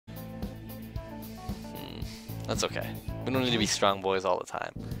That's okay. We don't need to be strong boys all the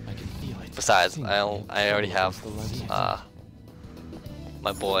time. I can feel it. Besides, I already have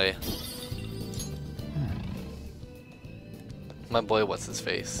my boy. My boy, what's his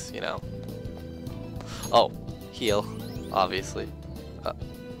face? You know. Oh, heal, obviously.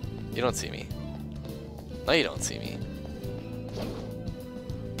 You don't see me. No, you don't see me.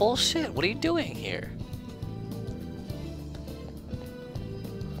 Bullshit! What are you doing here?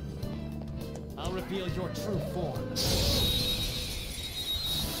 I'll reveal your true form.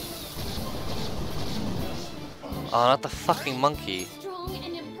 Oh, not the fucking monkey. Strong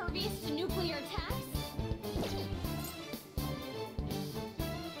and impervious to nuclear attacks?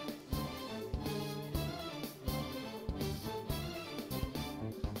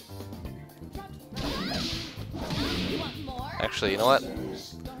 You want more? Actually, you know what?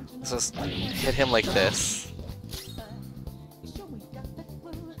 Let's just hit him like this.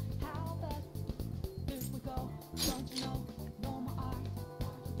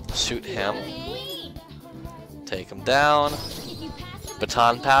 Shoot him. Take him down.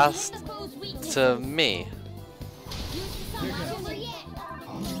 Baton pass to me.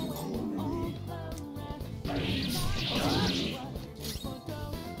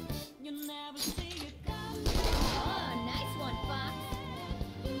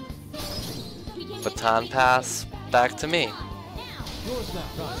 Baton pass back to me. Yours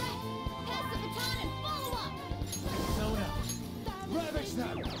left, Ronnie. Ravage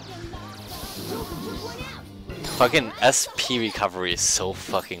them. Fucking SP recovery is so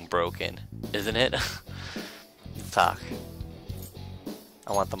fucking broken, isn't it? Fuck.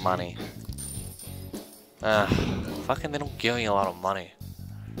 I want the money. Fucking they don't give me a lot of money.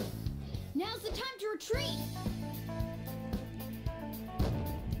 Now's the time to retreat.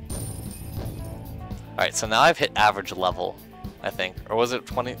 Alright, so now I've hit average level, I think. Or was it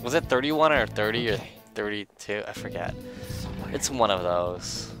 20? Was it 31 or 30 or 32? I forget. It's one of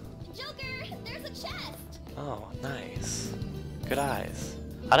those. Joker, there's a chest. Oh, nice. Good eyes.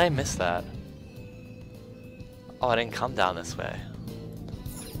 How did I miss that? Oh, I didn't come down this way.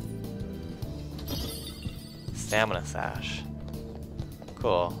 Stamina sash.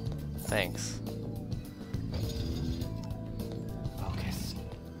 Cool. Thanks. Focus.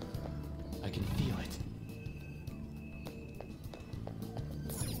 I can feel it.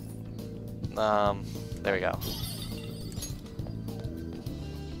 There we go.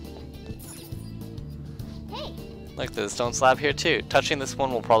 Hey, Look, there's a stone slab here too. Touching this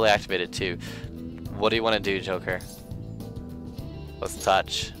one will probably activate it too. What do you want to do, Joker? Let's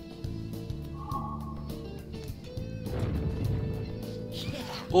touch.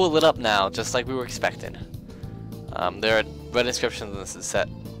 Ooh, lit up now, just like we were expecting. There are red inscriptions in this set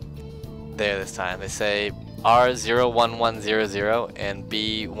there this time. They say R01100 and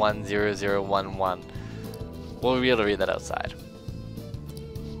B10011. We'll be able to read that outside.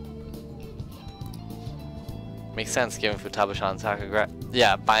 Makes sense given Futaba-shan's Hakugra.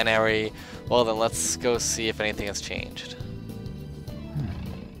 Yeah, binary. Well then let's go see if anything has changed.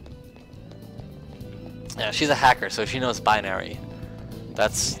 Yeah, she's a hacker, so she knows binary.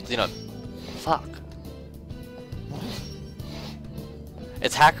 That's, you know, fuck.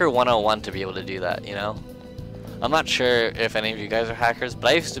 It's Hacker 101 to be able to do that, you know? I'm not sure if any of you guys are hackers,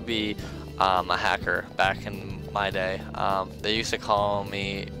 but I used to be a hacker back in my day. They used to call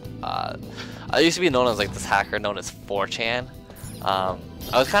me, I used to be known as like this hacker known as 4chan. I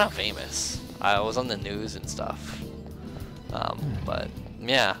was kind of famous. I was on the news and stuff. But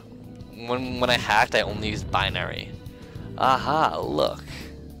yeah, when I hacked, I only used binary. Aha, look.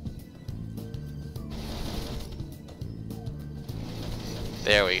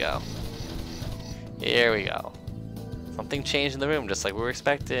 There we go. Here we go. Something changed in the room, just like we were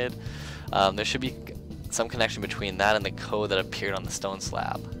expected. There should be some connection between that and the code that appeared on the stone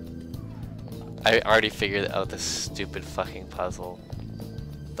slab. I already figured out this stupid fucking puzzle.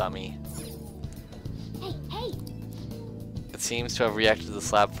 Dummy. hey, hey. It seems to have reacted to the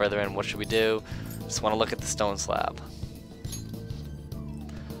slab further in. What should we do? Just want to look at the stone slab.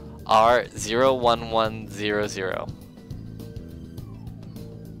 R01100.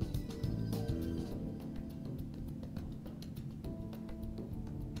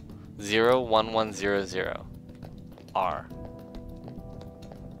 (01100) R.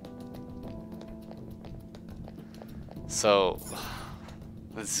 So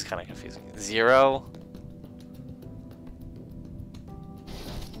this is kind of confusing. 0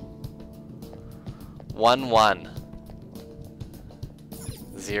 1 1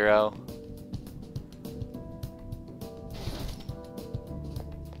 0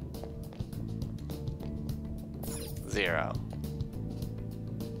 0.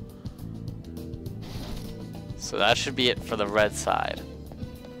 So that should be it for the red side.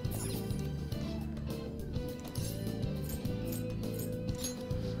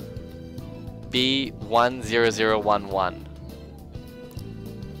 B10011.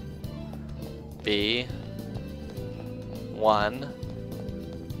 B100.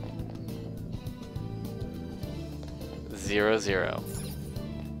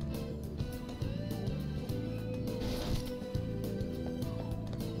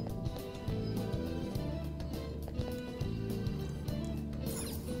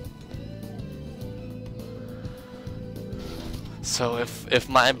 So if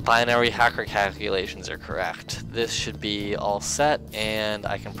my binary hacker calculations are correct, this should be all set and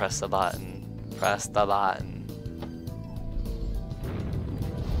I can press the button. Press the button.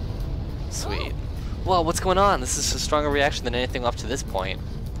 Sweet. Whoa, what's going on? This is a stronger reaction than anything up to this point.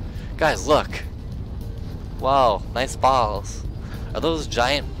 Guys, look. Whoa, nice balls. Are those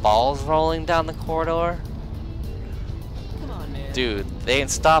giant balls rolling down the corridor? Come on, man. Dude, they ain't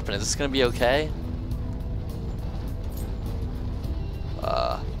stopping. Is this gonna be okay?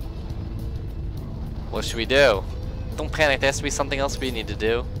 What should we do? Don't panic, there has to be something else we need to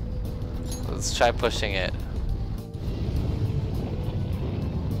do. Let's try pushing it.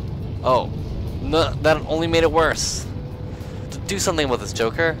 Oh, no, that only made it worse. Do something with this,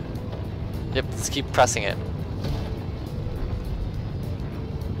 Joker. Yep, let's keep pressing it.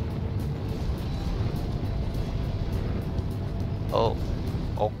 Oh,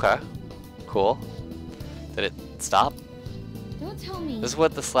 okay. Cool. Did it stop? Don't tell me. This is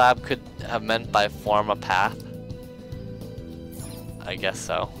what the slab could have meant by form a path. I guess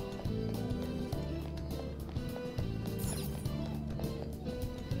so.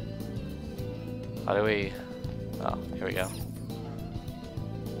 How do we... Oh, here we go.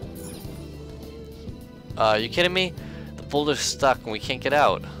 Are you kidding me? The boulder's stuck and we can't get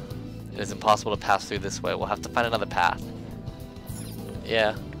out. It is impossible to pass through this way. We'll have to find another path.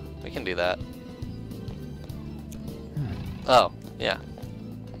 Yeah, we can do that. Oh, yeah.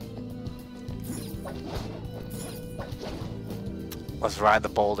 Let's ride the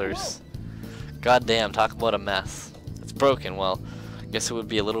boulders. Goddamn, talk about a mess. It's broken. Well, I guess it would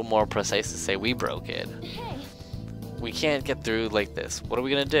be a little more precise to say we broke it. Hey, We can't get through like this. What are we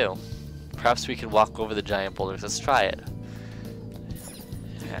gonna do? Perhaps we could walk over the giant boulders. Let's try it.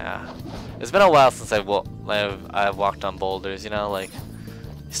 Yeah. It's been a while since I've walked on boulders, you know, like,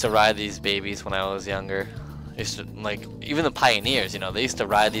 used to ride these babies when I was younger. Used to, like, even the pioneers, you know, they used to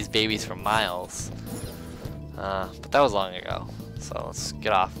ride these babies for miles. But that was long ago. So let's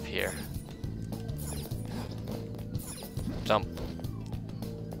get off of here. Jump.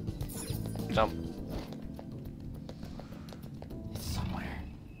 Jump. It's somewhere.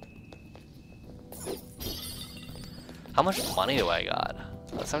 How much money do I got?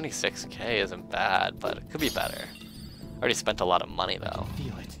 76k isn't bad, but it could be better. I already spent a lot of money though,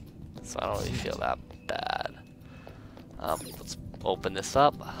 Feel it. so I don't really feel that bad. Let's open this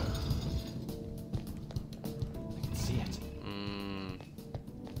up. I can see it.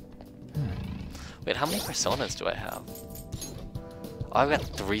 Wait, how many personas do I have? Oh, I've got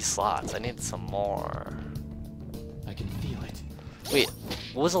 3 slots. I need some more. I can feel it. Wait,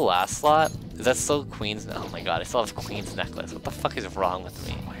 what was the last slot? Is that still Queen's? Oh my god, I still have Queen's necklace. What the fuck is wrong with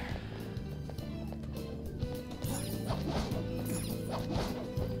me? Somewhere. I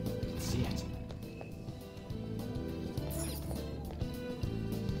can see it.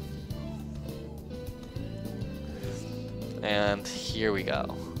 And here we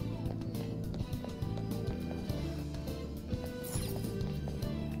go.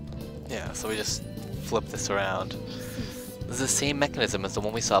 Yeah, so we just flip this around. This is the same mechanism as the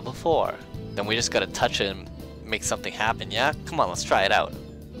one we saw before. Then we just gotta touch it and make something happen, yeah? Come on, let's try it out.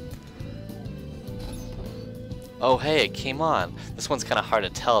 Oh hey, it came on. This one's kinda hard to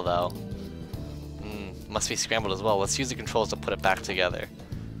tell though. Must be scrambled as well. Let's use the controls to put it back together.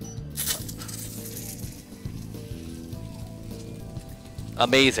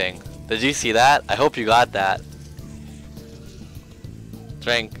 Amazing. Did you see that? I hope you got that.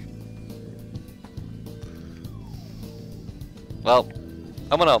 Drink. Well,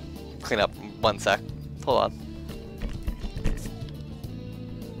 I'm gonna clean up 1 sec. Hold on.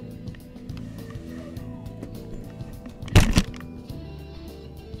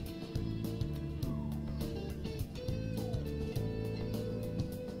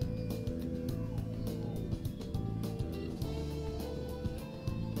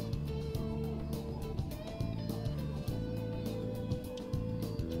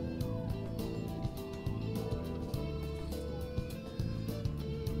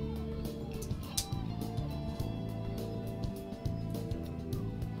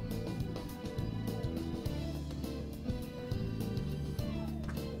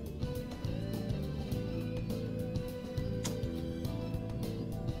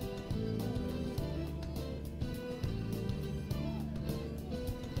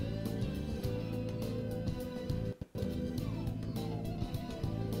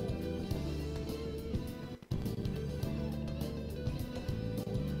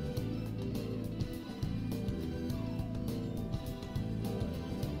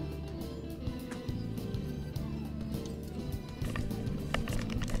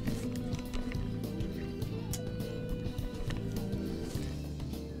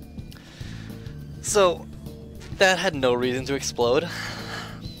 So, that had no reason to explode,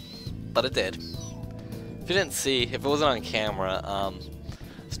 but it did. If you didn't see, if it wasn't on camera, I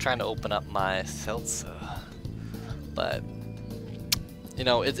was trying to open up my seltzer, but you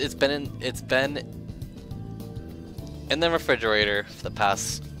know, it's been in the refrigerator for the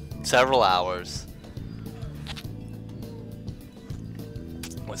past several hours.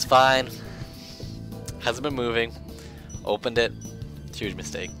 Was fine. Hasn't been moving. Opened it. Huge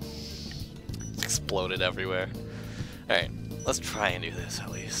mistake. It's exploded everywhere. Alright, let's try and do this at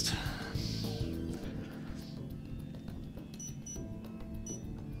least.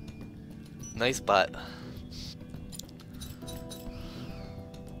 Nice butt.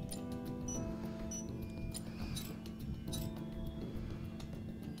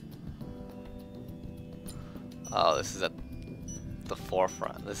 Oh, this is at the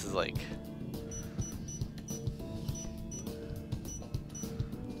forefront. This is like...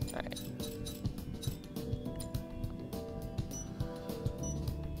 Alright.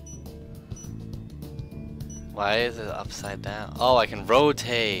 Why is it upside down? Oh, I can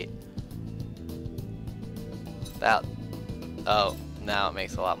rotate. That... Oh, now it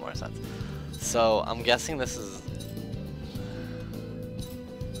makes a lot more sense. So, I'm guessing this is...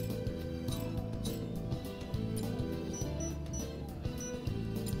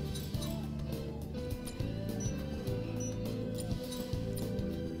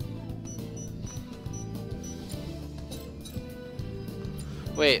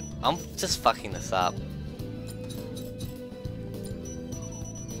 Wait, I'm just fucking this up.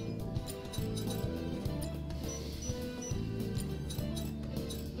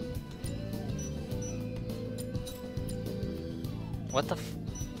 What the f-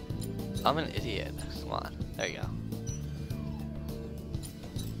 I'm an idiot. Come on. There you go.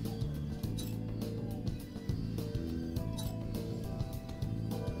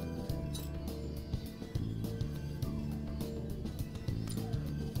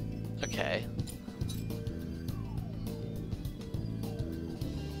 Okay.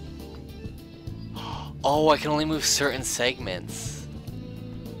 Oh, I can only move certain segments.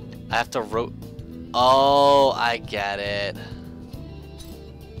 I have to Oh, I get it.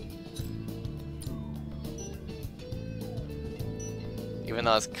 Even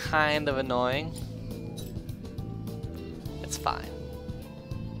though it's kind of annoying, it's fine.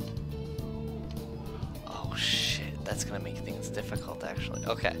 Oh shit, that's gonna make things difficult actually.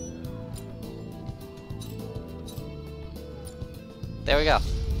 Okay. There we go.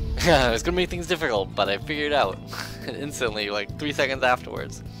 It's gonna make things difficult, but I figured it out instantly, like 3 seconds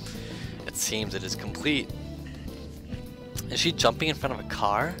afterwards. It seems it is complete. Is she jumping in front of a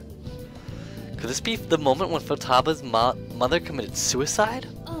car? Could this be the moment when Futaba's mother committed suicide?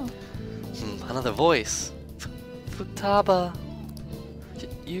 Oh. Another voice. Futaba,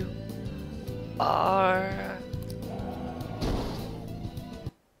 you are...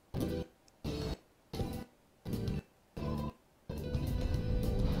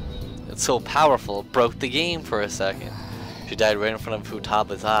 It's so powerful, it broke the game for a second. She died right in front of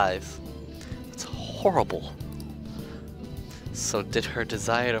Futaba's eyes. That's horrible. So did her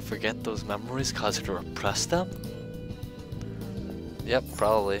desire to forget those memories cause her to repress them? Yep,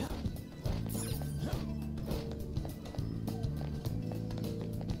 probably.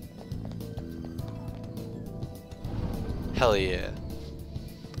 Hell yeah.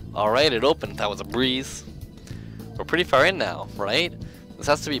 Alright, it opened. That was a breeze. We're pretty far in now, right? This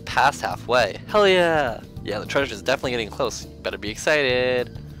has to be past halfway. Hell yeah! Yeah, the treasure is definitely getting close. You better be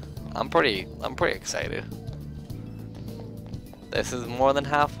excited. I'm pretty excited. This is more than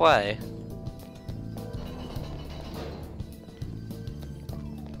halfway.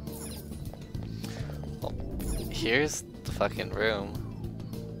 Oh, here's the fucking room.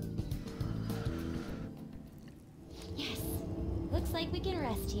 Yes. Looks like we can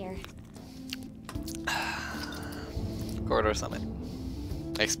rest here. Corridor Summit.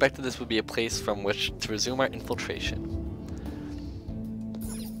 I expected this would be a place from which to resume our infiltration.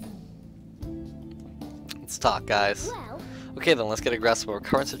 Let's talk, guys. Well, Okay then, let's get a grasp of our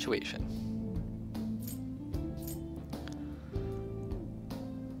current situation.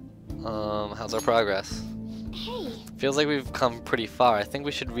 How's our progress? hey. Feels like we've come pretty far. I think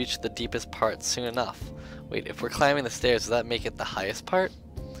we should reach the deepest part soon enough. Wait, if we're climbing the stairs, does that make it the highest part?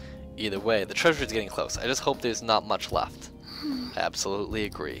 Either way, the treasure is getting close. I just hope there's not much left. I absolutely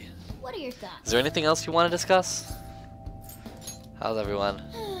agree. What are your thoughts? Is there anything else you want to discuss? How's everyone?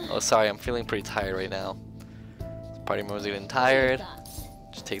 Oh, sorry, I'm feeling pretty tired right now. Party members are getting tired. Thoughts?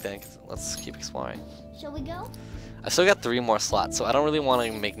 Just take that. Let's keep exploring. Shall we go? I still got 3 more slots, so I don't really want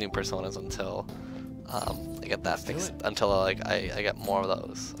to make new personas until to get that Let's do fixed it. until I get more of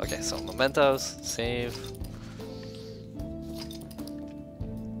those. Okay, so mementos, save.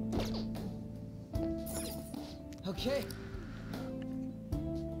 Okay.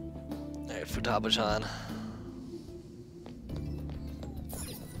 Alright, Futaba-chan.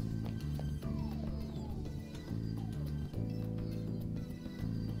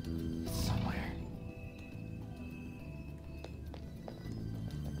 It's somewhere.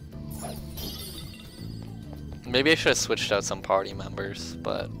 Maybe I should have switched out some party members,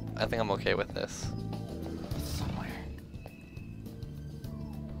 but I think I'm okay with this. It's somewhere.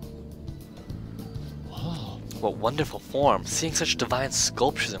 Whoa. What wonderful form! Seeing such divine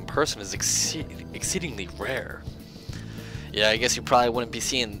sculptures in person is exceedingly rare. Yeah, I guess you probably wouldn't be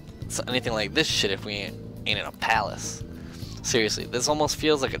seeing anything like this shit if we ain't in a palace. Seriously, this almost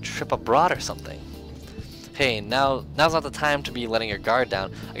feels like a trip abroad or something. Hey, now's not the time to be letting your guard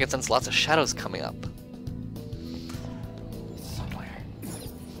down. I can sense lots of shadows coming up. It's somewhere.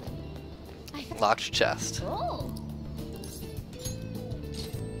 Locked chest. Oh.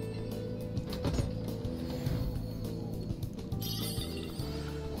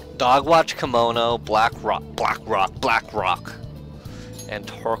 Dogwatch kimono, black rock, and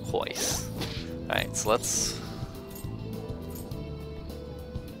turquoise. Alright, so let's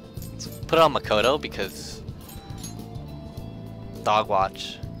put it on Makoto because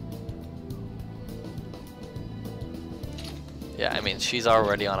Dogwatch. Yeah, I mean she's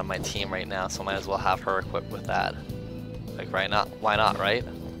already on my team right now, so might as well have her equipped with that. Like right now, why not, right? I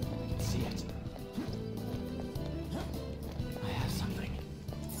can see it. I have something.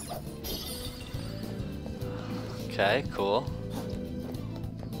 Okay, cool.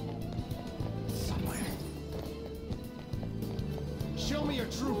 It's somewhere. Show me your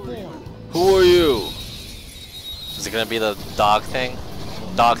true form. Who are you? Is it gonna be the dog thing?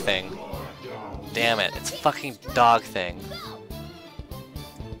 Dog thing. Damn it, it's fucking dog thing.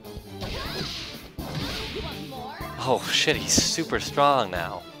 Want more? Oh shit, he's super strong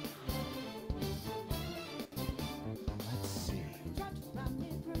now. Let's see.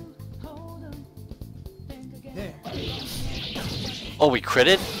 There. Oh, we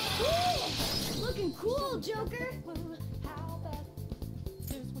critted? Looking cool, Joker.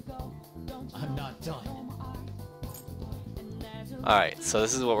 I'm not done. Alright, so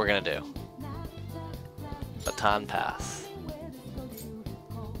this is what we're gonna do. Baton pass.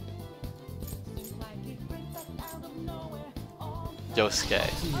 Yosuke.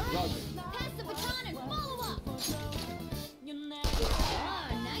 Pass the baton and follow up. Oh,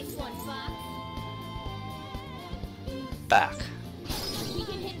 nice one, Fox. Back. We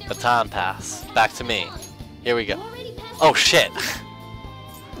can hit their Baton pass. Back to me. Here we go. already passed. Oh shit!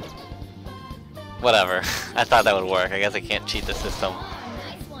 Whatever. I thought that would work. I guess I can't cheat the system. Oh,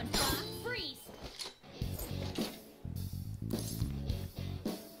 nice one, Fox. Freeze.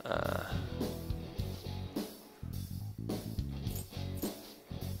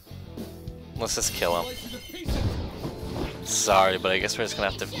 Let's just kill him. Sorry, but I guess we're just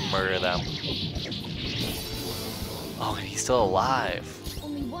gonna have to murder them. Oh, and he's still alive.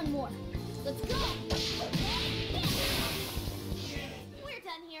 Only one more. Let's go. We're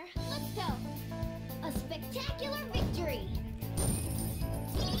done here. Let's go. A spectacular victory.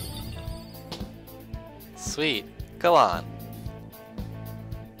 Sweet. Go on.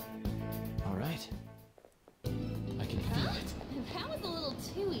 All right. I can feel it. That was a little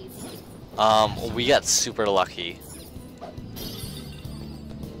too easy. We got super lucky.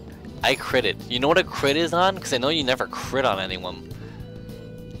 I critted. You know what a crit is on? Because I know you never crit on anyone.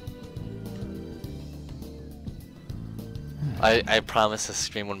 I promise this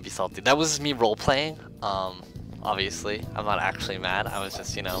stream wouldn't be salty. That was me role-playing. Obviously. I'm not actually mad. I was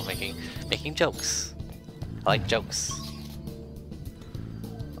just, you know, making jokes. I like jokes.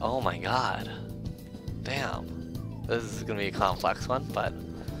 Oh my god. Damn. This is gonna be a complex one, but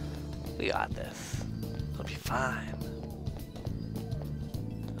we got this. It'll be fine.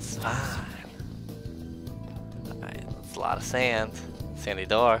 It's fine. Alright, that's a lot of sand. Sandy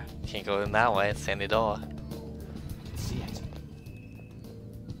door. Can't go in that way, it's sandy door. I can see it.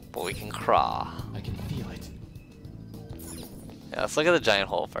 But we can crawl. I can feel it. Yeah, let's look at the giant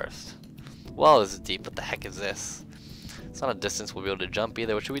hole first. Well, this is deep. What the heck is this? It's not a distance we'll be able to jump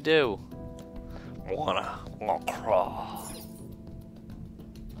either. What should we do? Wanna crawl.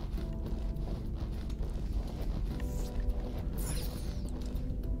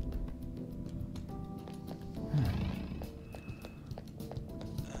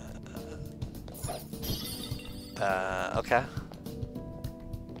 Okay.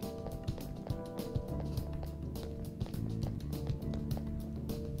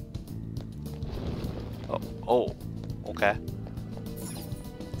 Oh, Oh, okay.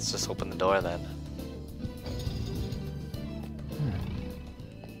 Let's just open the door then.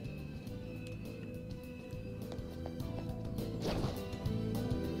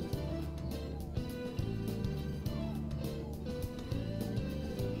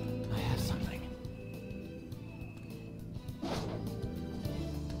 I have something.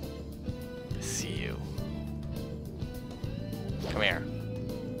 I see you. Come here.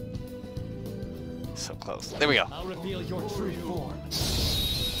 So close. There we go. I'll reveal your true form.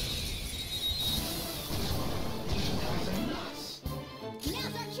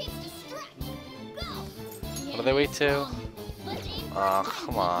 Now's our chance to strike. Go. What do they wait to? Let's aim for Oh, a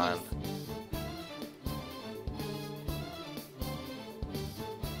come on.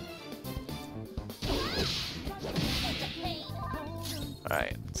 pain.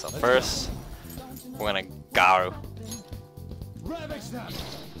 Alright, so first, we're gonna Garu. Ravage them!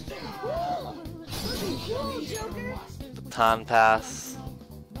 Looking cool, Joker. Baton Pass.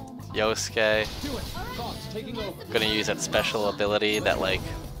 Yosuke. Do it! Fox taking over. Gonna use that special ability that, like,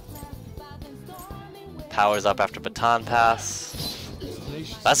 powers up after Baton Pass.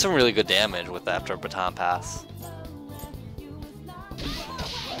 That's some really good damage with after Baton Pass.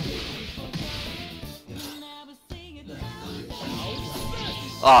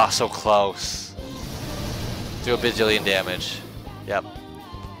 Oh, so close. Do a bajillion damage. Yep.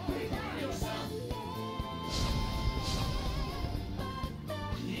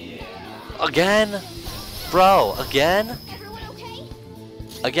 Again? Bro, again? Everyone okay?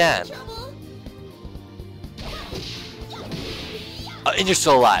 Again. Trouble? And you're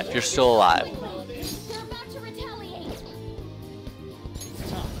still alive. You're still alive. They're about to retaliate.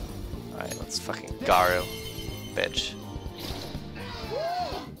 Alright, let's fucking Garu. Bitch.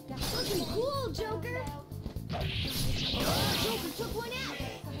 Looking cool, Joker. Joker took one out.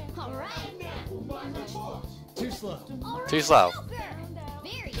 All right. Too slow. All right, Too slow. Joker.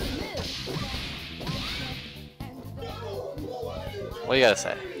 Very smooth. What do you gotta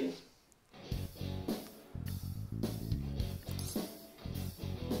say?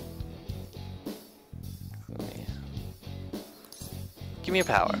 Give me a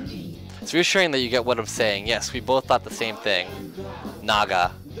power. It's reassuring that you get what I'm saying. Yes, we both thought the same thing.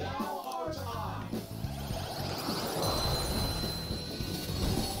 Naga.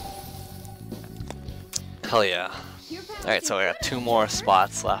 Hell yeah. Alright, so we got 2 more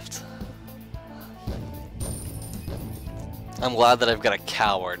spots left. I'm glad that I've got a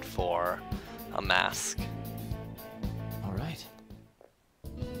coward for a mask. All right.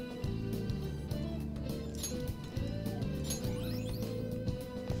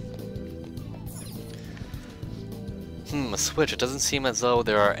 A switch. It doesn't seem as though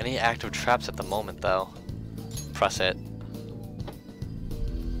there are any active traps at the moment, though. Press it.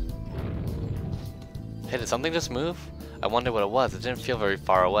 Hey, did something just move? I wonder what it was. It didn't feel very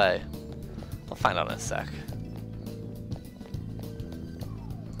far away. I'll find out in a sec.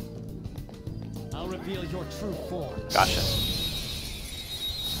 I'll reveal your true form. Gotcha.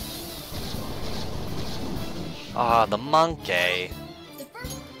 Ah, the monkey. The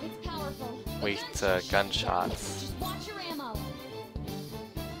first, it's powerful. Weak to gunshots. Just watch your ammo.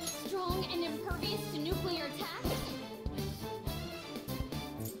 Strong and impervious to nuclear attack.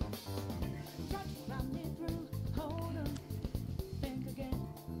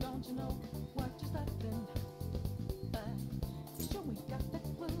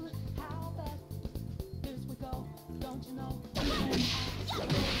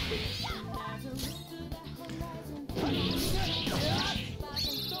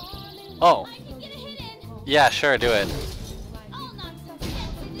 Oh, I can get a hit in. yeah, sure, do it. I'll knock some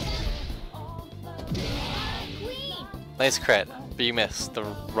sense into them. Queen. Nice crit, but you missed the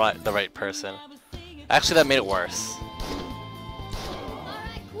right person. Actually, that made it worse.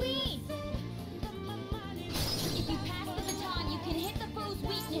 Alright, Queen! If you pass the baton, you can hit the foe's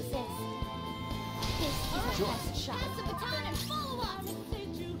weaknesses. This is a test shot. Pass the baton and follow up! Down.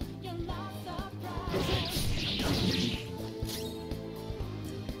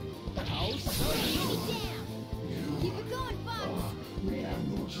 Keep it going, Fox!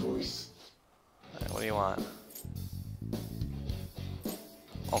 Alright, what do you want?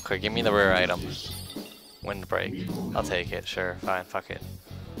 Okay, give me the rare item. Windbreak. I'll take it, sure, fine, fuck it.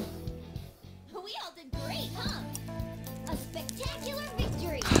 We all did great, huh? A spectacular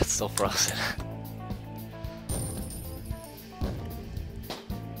victory! It's still frozen.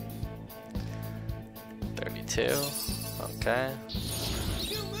 Okay.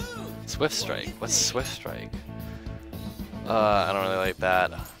 Swift Strike. What's Swift Strike? I don't really like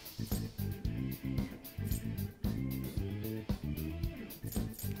that.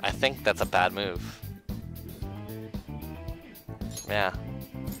 I think that's a bad move. Yeah.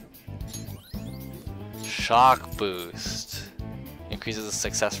 Shock boost. Increases the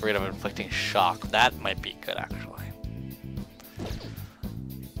success rate of inflicting shock. That might be good, actually.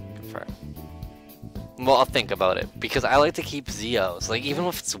 Confirm. Well, I'll think about it, because I like to keep Zeos. Like, even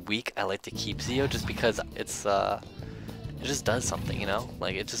if it's weak, I like to keep Zeo just because it's, it just does something, you know?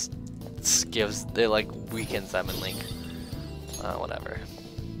 Like, it just gives, it, like, weakens them and, like, whatever.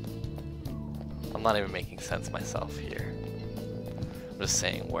 I'm not even making sense myself here. I'm just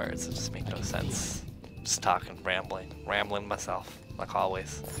saying words that just make no sense. Just talking, rambling myself, like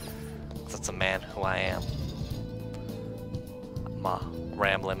always. That's a man who I am. I'm a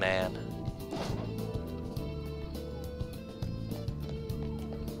rambling man.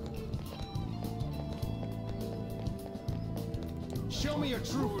 Show me your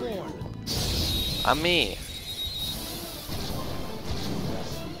true form. I'm me.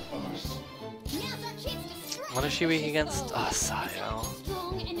 Now's our chance to strike. What is she weak against? Ah, Sayo.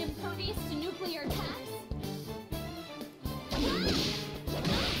 Strong and impervious to nuclear attacks.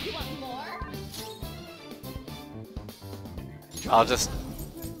 You want more? I'll just,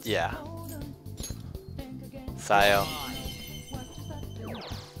 yeah. Sayo.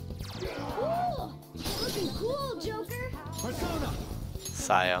 Cool. Looking cool, Joker. Persona,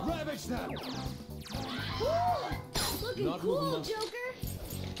 Sayo. ravage them. Cool. Looking Not cool, moving Joker.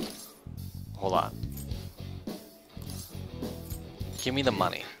 Hold on. Give me the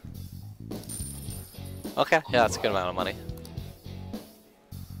money. Okay, yeah, that's a good amount of money.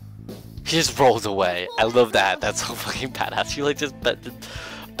 He just rolls away. I love that. That's so fucking badass. You like just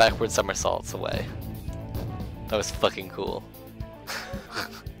backward somersaults away. That was fucking cool.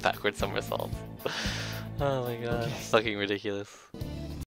 Backward somersaults. Oh my god, fucking ridiculous.